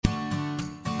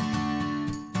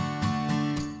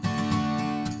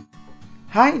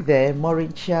Hi there,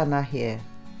 Maureen Chiana here,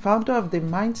 founder of the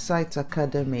Mindsight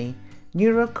Academy,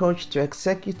 neuro coach to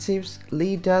executives,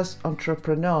 leaders,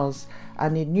 entrepreneurs,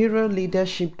 and a neuro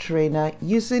leadership trainer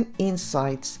using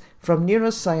insights from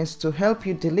neuroscience to help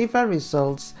you deliver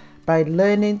results by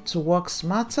learning to work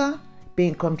smarter, be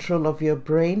in control of your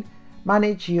brain,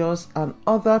 manage yours and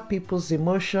other people's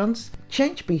emotions,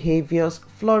 change behaviors,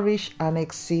 flourish, and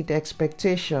exceed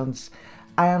expectations.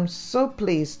 I am so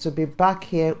pleased to be back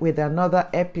here with another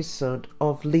episode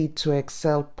of Lead to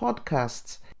Excel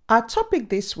podcast. Our topic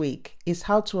this week is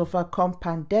how to overcome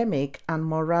pandemic and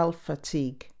morale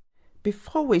fatigue.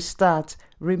 Before we start,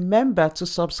 remember to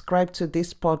subscribe to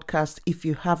this podcast if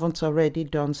you haven't already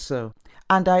done so.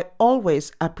 And I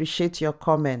always appreciate your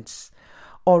comments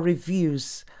or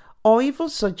reviews or even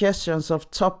suggestions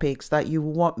of topics that you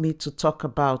want me to talk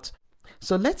about.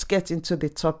 So let's get into the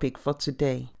topic for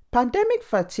today. Pandemic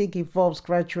fatigue evolves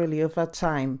gradually over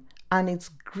time and it's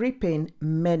gripping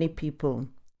many people.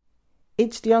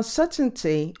 It's the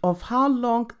uncertainty of how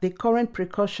long the current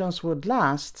precautions would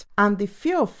last and the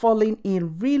fear of falling ill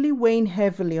really weighing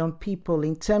heavily on people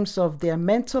in terms of their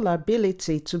mental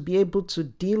ability to be able to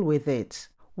deal with it.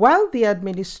 While the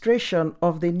administration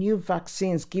of the new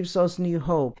vaccines gives us new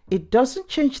hope, it doesn't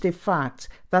change the fact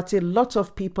that a lot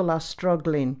of people are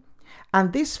struggling,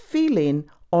 and this feeling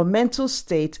or mental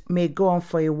state may go on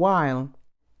for a while.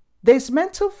 There's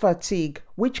mental fatigue,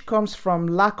 which comes from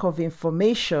lack of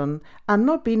information and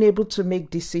not being able to make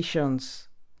decisions.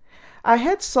 I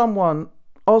heard someone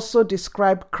also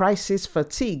describe crisis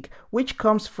fatigue, which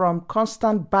comes from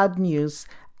constant bad news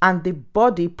and the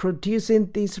body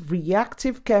producing these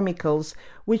reactive chemicals,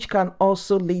 which can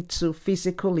also lead to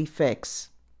physical effects.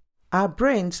 Our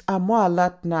brains are more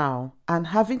alert now and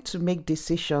having to make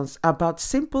decisions about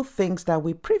simple things that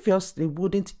we previously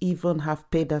wouldn't even have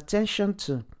paid attention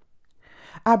to.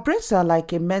 Our brains are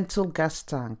like a mental gas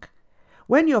tank.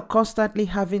 When you're constantly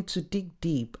having to dig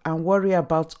deep and worry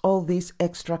about all these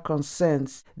extra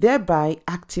concerns, thereby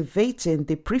activating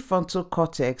the prefrontal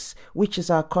cortex, which is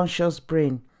our conscious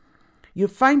brain, you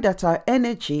find that our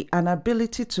energy and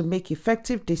ability to make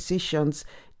effective decisions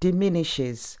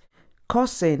diminishes,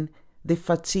 causing the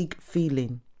fatigue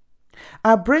feeling.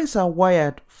 Our brains are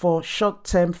wired for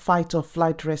short-term fight or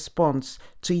flight response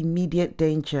to immediate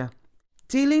danger.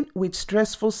 Dealing with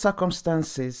stressful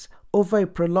circumstances over a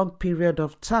prolonged period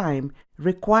of time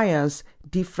requires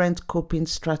different coping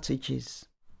strategies.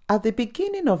 At the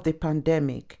beginning of the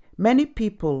pandemic, many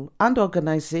people and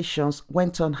organizations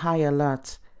went on high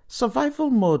alert, survival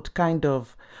mode kind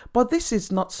of, but this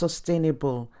is not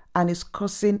sustainable and is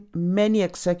causing many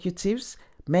executives,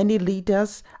 many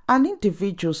leaders, and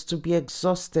individuals to be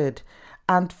exhausted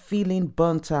and feeling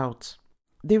burnt out.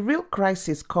 The real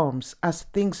crisis comes as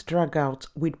things drag out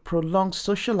with prolonged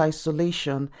social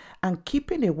isolation and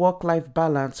keeping a work-life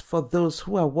balance for those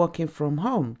who are working from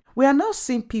home. We are now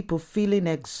seeing people feeling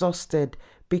exhausted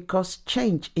because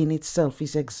change in itself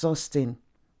is exhausting.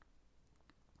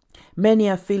 Many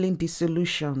are feeling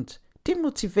disillusioned,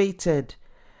 demotivated,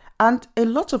 and a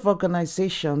lot of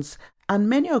organizations and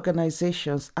many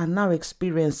organizations are now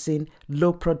experiencing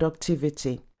low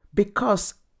productivity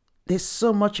because there's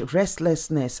so much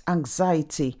restlessness,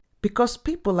 anxiety, because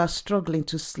people are struggling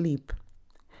to sleep.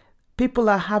 People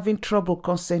are having trouble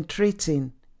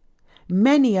concentrating.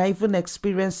 Many are even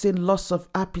experiencing loss of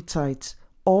appetite,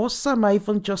 or some are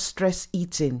even just stress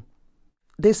eating.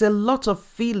 There's a lot of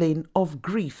feeling of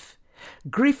grief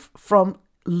from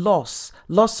loss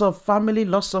of family,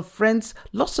 loss of friends,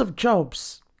 loss of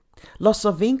jobs, loss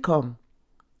of income.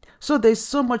 So there's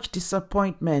so much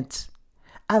disappointment.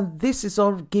 And this is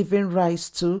all giving rise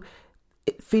to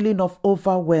a feeling of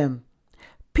overwhelm.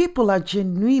 People are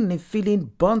genuinely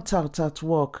feeling burnt out at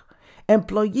work.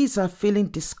 Employees are feeling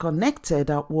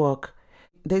disconnected at work.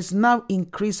 There's now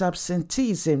increased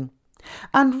absenteeism.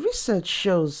 And research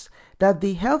shows that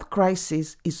the health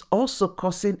crisis is also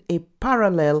causing a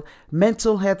parallel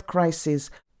mental health crisis,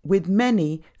 with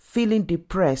many feeling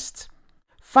depressed.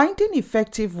 Finding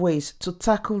effective ways to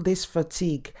tackle this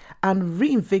fatigue and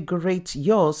reinvigorate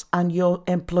yours and your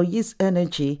employees'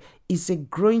 energy is a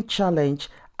growing challenge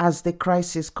as the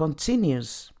crisis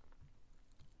continues.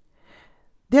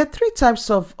 There are three types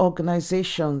of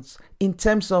organizations in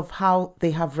terms of how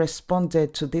they have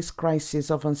responded to this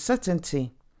crisis of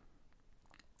uncertainty.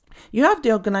 You have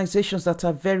the organizations that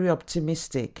are very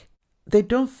optimistic. They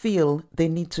don't feel they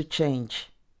need to change.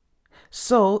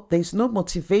 So there's no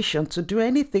motivation to do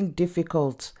anything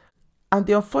difficult. And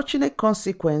the unfortunate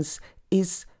consequence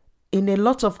is, in a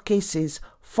lot of cases,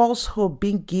 false hope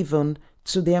being given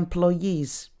to the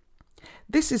employees.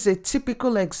 This is a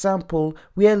typical example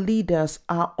where leaders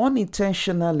are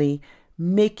unintentionally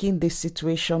making the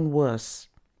situation worse.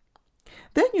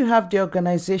 Then you have the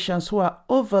organizations who are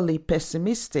overly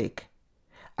pessimistic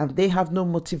and they have no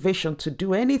motivation to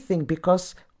do anything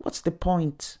because what's the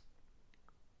point?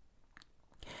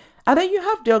 And then you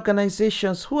have the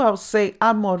organizations who I'll say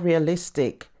are more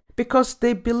realistic because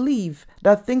they believe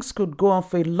that things could go on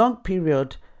for a long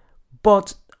period,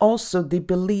 but also they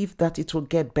believe that it will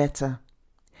get better.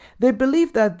 They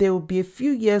believe that there will be a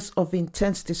few years of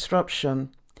intense disruption,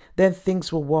 then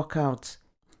things will work out.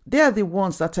 They are the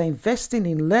ones that are investing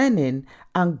in learning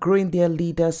and growing their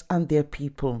leaders and their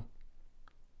people.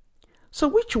 So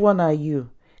which one are you?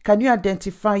 Can you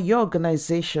identify your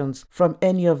organizations from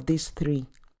any of these three?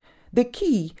 The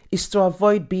key is to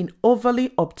avoid being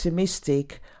overly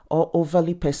optimistic or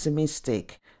overly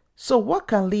pessimistic. So what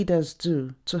can leaders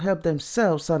do to help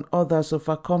themselves and others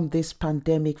overcome this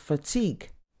pandemic fatigue?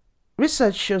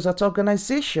 Research shows that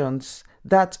organizations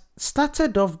that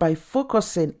started off by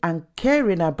focusing and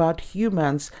caring about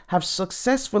humans have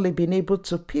successfully been able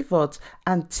to pivot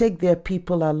and take their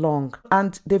people along.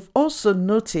 And they've also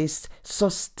noticed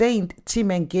sustained team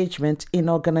engagement in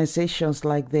organizations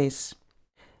like this.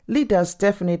 Leaders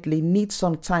definitely need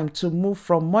some time to move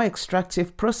from more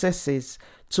extractive processes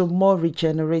to more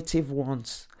regenerative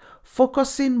ones,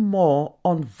 focusing more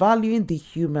on valuing the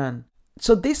human.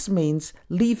 So this means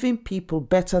leaving people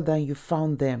better than you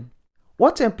found them.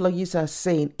 What employees are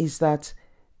saying is that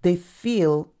they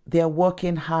feel they're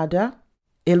working harder.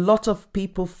 A lot of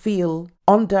people feel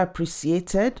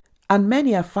underappreciated, and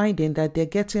many are finding that they're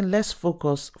getting less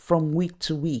focus from week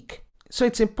to week. So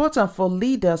it's important for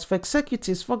leaders, for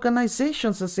executives, for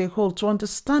organizations as a whole to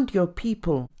understand your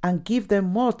people and give them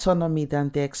more autonomy than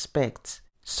they expect,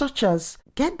 such as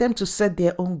get them to set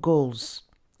their own goals.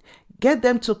 Get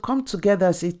them to come together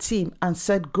as a team and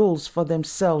set goals for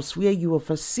themselves where you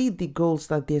oversee the goals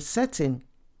that they're setting.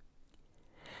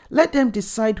 Let them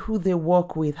decide who they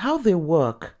work with, how they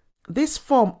work. This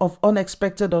form of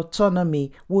unexpected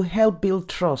autonomy will help build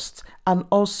trust and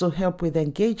also help with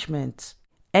engagement.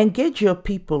 Engage your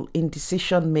people in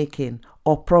decision-making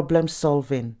or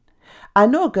problem-solving. I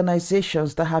know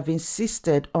organizations that have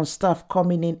insisted on staff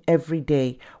coming in every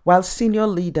day while senior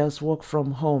leaders work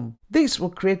from home. This will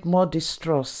create more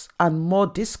distrust and more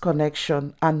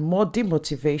disconnection and more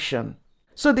demotivation.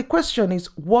 So the question is,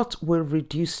 what will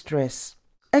reduce stress?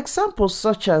 Examples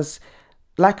such as,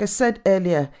 like I said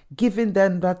earlier, giving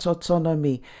them that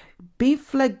autonomy,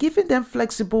 giving them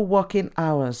flexible working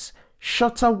hours,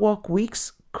 shorter work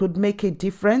weeks could make a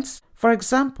difference. For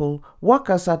example,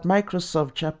 workers at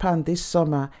Microsoft Japan this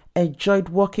summer enjoyed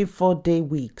working 4-day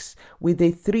weeks with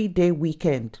a 3-day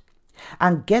weekend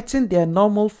and getting their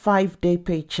normal 5-day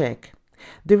paycheck.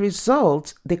 The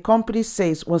result, the company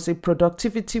says, was a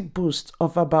productivity boost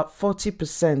of about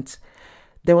 40%.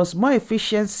 There was more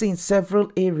efficiency in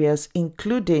several areas,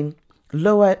 including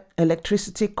lower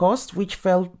electricity costs, which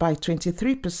fell by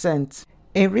 23%.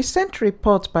 A recent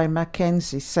report by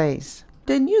McKinsey says,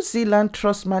 the New Zealand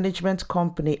Trust Management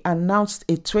Company announced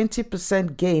a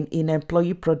 20% gain in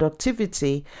employee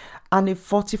productivity and a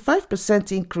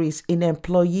 45% increase in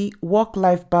employee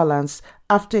work-life balance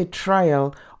after a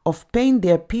trial of paying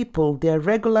their people their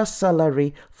regular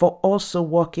salary for also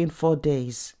working 4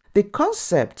 days. The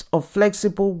concept of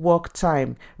flexible work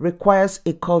time requires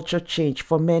a culture change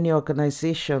for many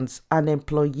organizations and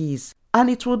employees, and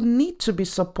it would need to be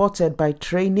supported by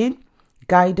training,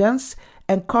 guidance,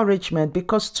 encouragement,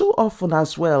 because too often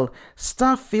as well,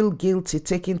 staff feel guilty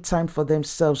taking time for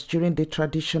themselves during the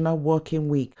traditional working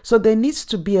week. So there needs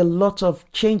to be a lot of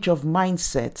change of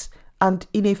mindset and,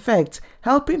 in effect,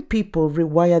 helping people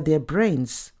rewire their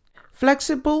brains.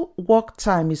 Flexible work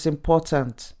time is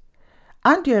important.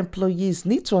 And your employees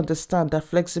need to understand that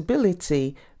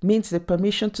flexibility means the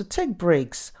permission to take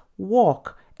breaks,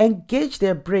 walk, engage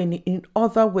their brain in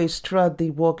other ways throughout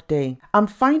the workday. I'm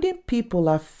finding people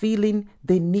are feeling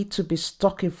they need to be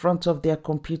stuck in front of their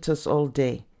computers all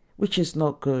day, which is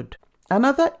not good.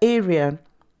 Another area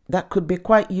that could be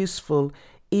quite useful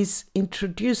is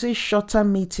introducing shorter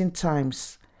meeting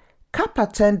times. Cap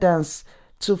attendance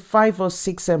to 5 or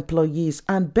 6 employees,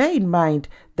 and bear in mind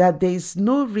that there is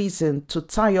no reason to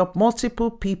tie up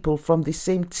multiple people from the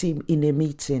same team in a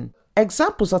meeting.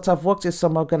 Examples that have worked in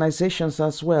some organizations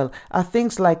as well are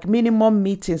things like minimum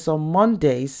meetings on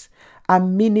Mondays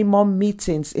and minimum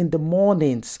meetings in the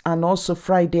mornings and also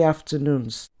Friday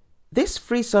afternoons. This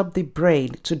frees up the brain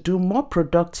to do more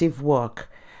productive work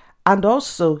and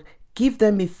also give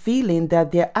them a feeling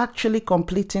that they're actually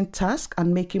completing tasks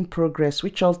and making progress,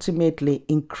 which ultimately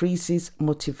increases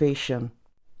motivation.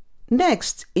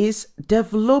 Next is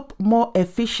develop more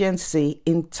efficiency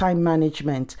in time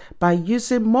management by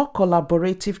using more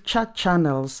collaborative chat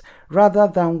channels rather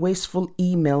than wasteful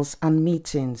emails and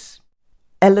meetings.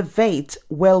 Elevate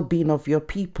well-being of your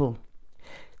people.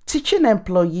 Teaching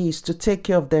employees to take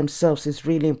care of themselves is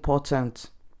really important.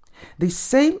 The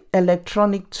same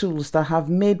electronic tools that have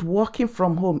made working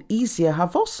from home easier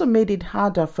have also made it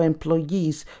harder for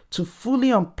employees to fully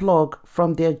unplug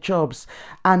from their jobs,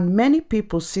 and many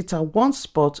people sit at one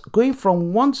spot going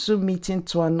from one Zoom meeting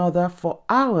to another for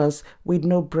hours with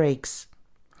no breaks.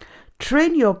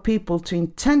 Train your people to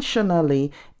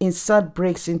intentionally insert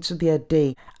breaks into their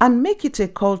day and make it a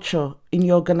culture in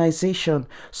your organization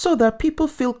so that people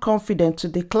feel confident to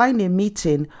decline a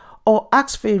meeting or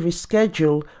ask for a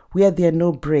reschedule where there are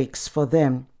no breaks for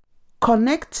them.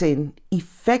 Connecting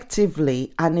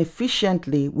effectively and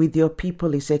efficiently with your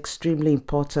people is extremely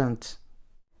important.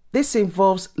 This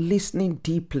involves listening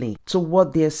deeply to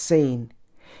what they're saying.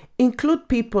 Include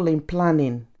people in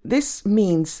planning. This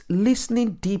means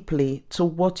listening deeply to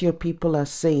what your people are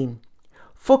saying.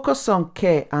 Focus on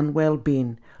care and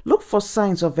well-being. Look for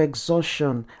signs of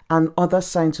exhaustion and other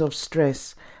signs of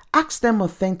stress. Ask them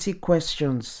authentic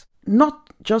questions. Not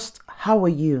just how are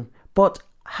you, but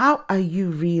how are you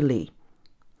really?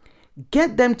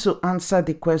 Get them to answer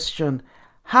the question,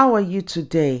 how are you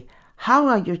today? How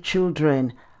are your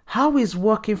children? How is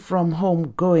working from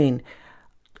home going?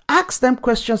 Ask them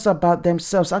questions about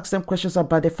themselves. Ask them questions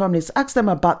about their families. Ask them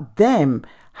about them,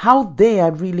 how they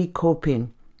are really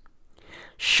coping.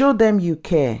 Show them you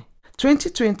care.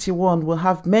 2021 will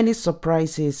have many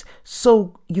surprises,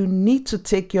 so you need to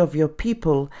take care of your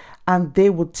people and they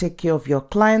will take care of your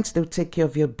clients, they'll take care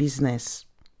of your business.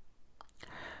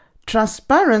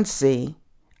 Transparency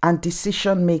and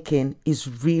decision making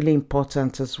is really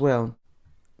important as well.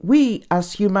 We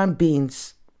as human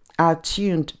beings are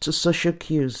tuned to social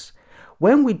cues.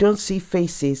 When we don't see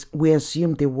faces, we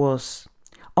assume the worst.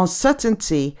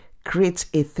 Uncertainty creates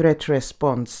a threat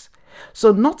response.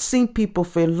 So not seeing people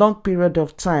for a long period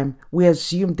of time, we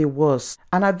assume the worst.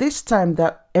 And at this time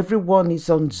that everyone is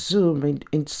on Zoom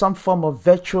in some form of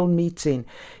virtual meeting,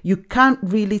 you can't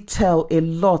really tell a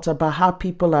lot about how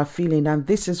people are feeling. And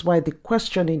this is why the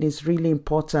questioning is really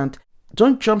important.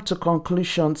 Don't jump to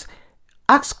conclusions.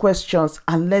 Ask questions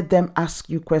and let them ask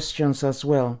you questions as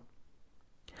well.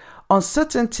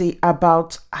 Uncertainty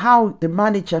about how the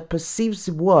manager perceives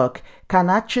work can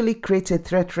actually create a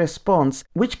threat response,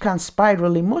 which can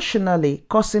spiral emotionally,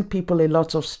 causing people a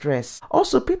lot of stress.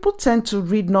 Also, people tend to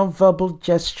read nonverbal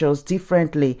gestures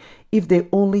differently if they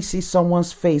only see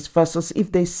someone's face versus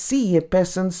if they see a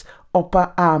person's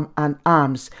upper arm and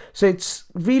arms. So it's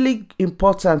really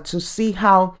important to see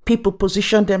how people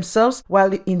position themselves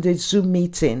while in the Zoom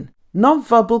meeting.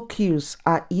 Nonverbal cues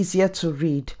are easier to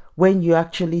read when you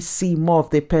actually see more of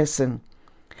the person.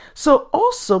 So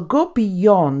also go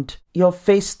beyond your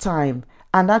FaceTime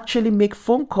and actually make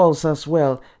phone calls as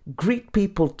well. Greet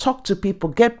people, talk to people,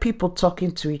 get people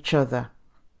talking to each other.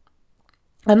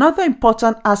 Another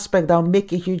important aspect that will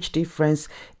make a huge difference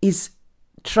is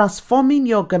transforming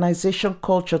your organization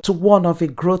culture to one of a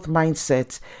growth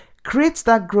mindset. Create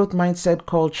that growth mindset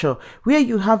culture where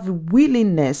you have a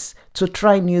willingness to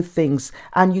try new things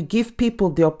and you give people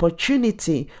the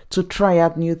opportunity to try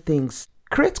out new things.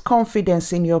 Create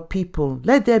confidence in your people.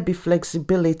 Let there be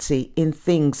flexibility in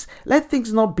things. Let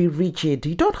things not be rigid.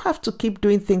 You don't have to keep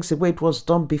doing things the way it was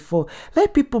done before.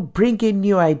 Let people bring in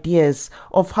new ideas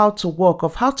of how to work,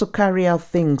 of how to carry out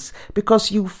things,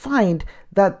 because you find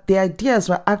that the ideas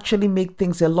will actually make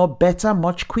things a lot better,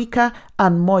 much quicker,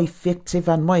 and more effective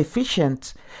and more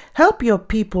efficient. Help your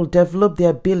people develop the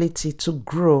ability to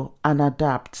grow and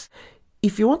adapt.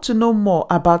 If you want to know more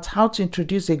about how to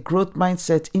introduce a growth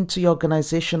mindset into your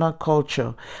organizational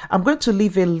culture, I'm going to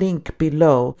leave a link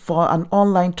below for an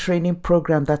online training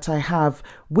program that I have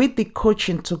with the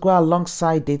coaching to go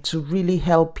alongside it to really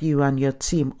help you and your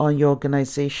team on your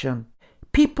organization.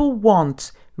 People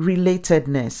want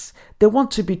relatedness. They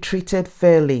want to be treated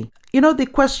fairly. You know the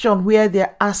question where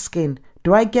they're asking,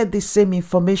 do I get the same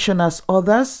information as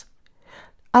others?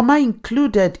 Am I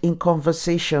included in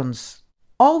conversations?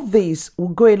 All these will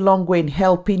go a long way in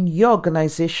helping your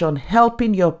organization,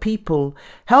 helping your people,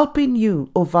 helping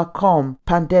you overcome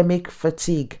pandemic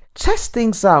fatigue. Test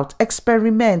things out,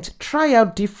 experiment, try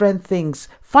out different things,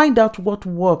 find out what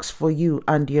works for you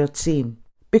and your team.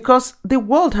 Because the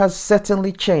world has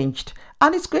certainly changed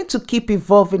and it's going to keep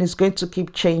evolving, it's going to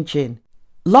keep changing.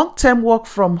 Long-term work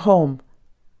from home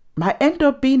might end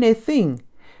up being a thing.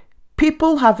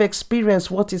 People have experienced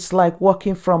what it's like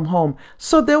working from home,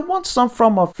 so they want some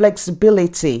form of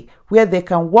flexibility where they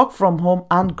can work from home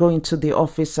and go into the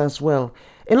office as well.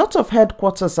 A lot of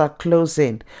headquarters are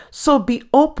closing, so be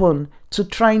open to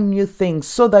trying new things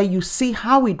so that you see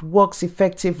how it works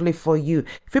effectively for you.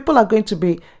 If people are going to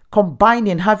be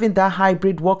combining, having that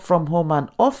hybrid work from home and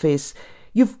office,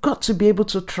 you've got to be able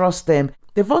to trust them.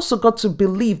 They've also got to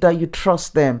believe that you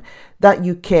trust them, that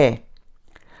you care.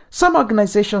 Some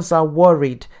organizations are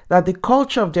worried that the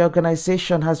culture of the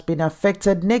organization has been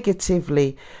affected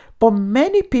negatively, but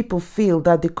many people feel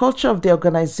that the culture of the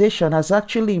organization has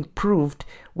actually improved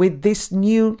with this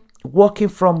new working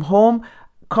from home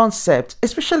concept,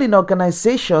 especially in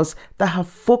organizations that have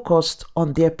focused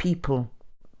on their people.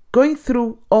 Going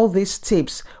through all these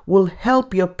tips will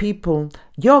help your people,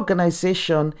 your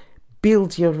organization,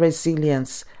 build your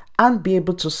resilience and be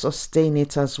able to sustain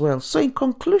it as well. So in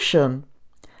conclusion,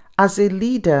 as a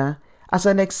leader, as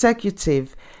an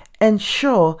executive,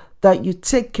 ensure that you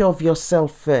take care of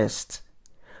yourself first.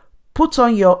 Put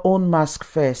on your own mask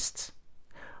first.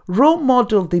 Role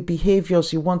model the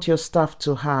behaviors you want your staff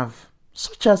to have,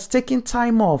 such as taking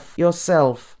time off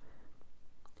yourself.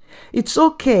 It's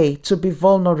okay to be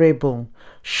vulnerable.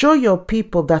 Show your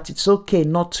people that it's okay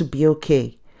not to be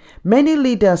okay. Many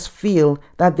leaders feel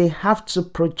that they have to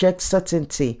project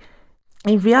certainty.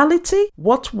 In reality,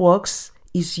 what works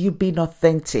is you being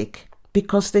authentic,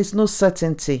 because there's no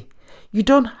certainty. You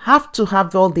don't have to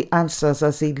have all the answers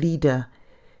as a leader.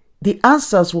 The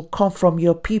answers will come from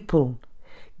your people.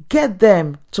 Get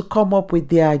them to come up with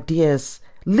their ideas,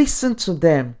 listen to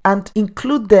them, and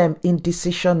include them in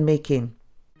decision making.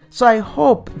 So I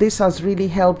hope this has really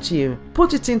helped you.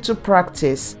 Put it into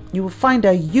practice. You will find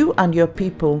that you and your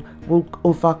people will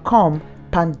overcome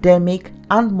pandemic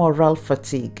and moral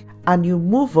fatigue, and you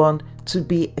move on to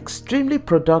be extremely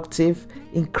productive,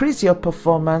 increase your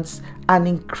performance, and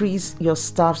increase your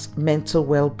staff's mental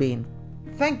well-being.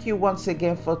 Thank you once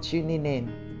again for tuning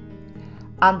in.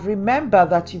 And remember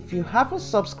that if you haven't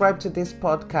subscribed to this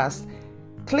podcast,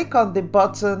 click on the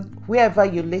button wherever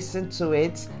you listen to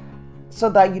it so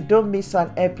that you don't miss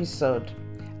an episode.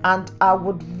 And I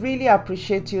would really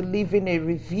appreciate you leaving a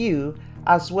review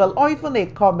as well, or even a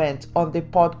comment on the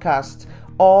podcast,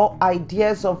 or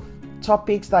ideas of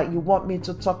topics that you want me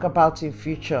to talk about in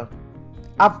future.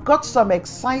 I've got some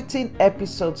exciting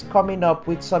episodes coming up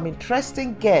with some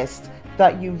interesting guests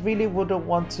that you really wouldn't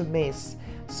want to miss.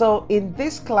 So in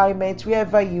this climate,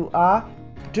 wherever you are,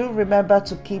 do remember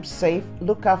to keep safe,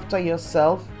 look after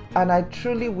yourself, and I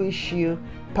truly wish you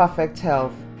perfect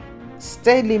health.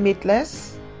 Stay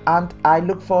limitless, and I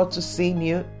look forward to seeing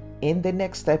you in the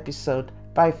next episode.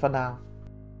 Bye for now.